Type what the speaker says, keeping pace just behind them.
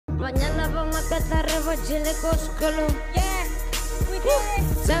Banyana ba makata re ba jele ko skolo. Yeah, we did.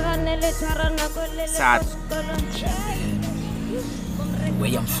 Zaganele tharana ko lele ko skolo.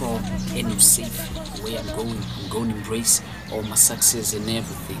 Where I'm from, and you safe. Where I'm going to embrace all my success and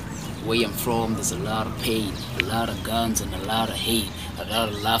everything. Where I'm from, there's a lot of pain, a lot of guns and a lot of hate, a lot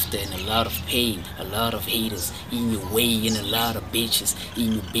of laughter and a lot of pain, a lot of haters in your way and a lot of bitches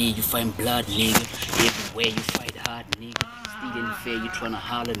in your bed. You find blood, nigga. Everywhere you fight hard, nigga. Still in the fair, you tryna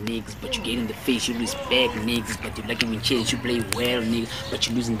holler niggas, but you get in the face, you respect niggas, but you like even chance, you play well, nigga, but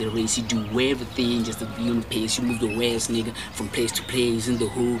you losing the race, you do everything just to be on the pace, you move the west, nigga, from place to place in the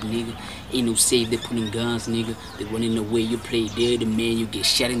hood, nigga. Ain't no safe, they putting guns, nigga. They running away, you play dirty, man. You get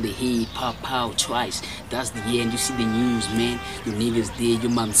shot in the head, pop out twice. That's the end. You see the news, man. Your niggas dead.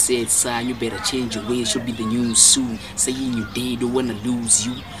 Your mom said, son, you better change your ways. Should be the news soon. Saying you dead, don't wanna lose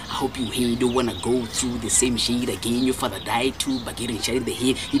you. I hope you hate, don't wanna go through the same shit again. Your father died too, by getting shot in the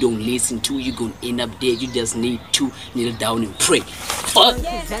head. You don't listen to, you gonna end up dead. You just need to kneel down and pray. Fuck.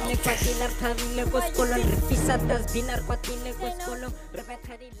 Yeah.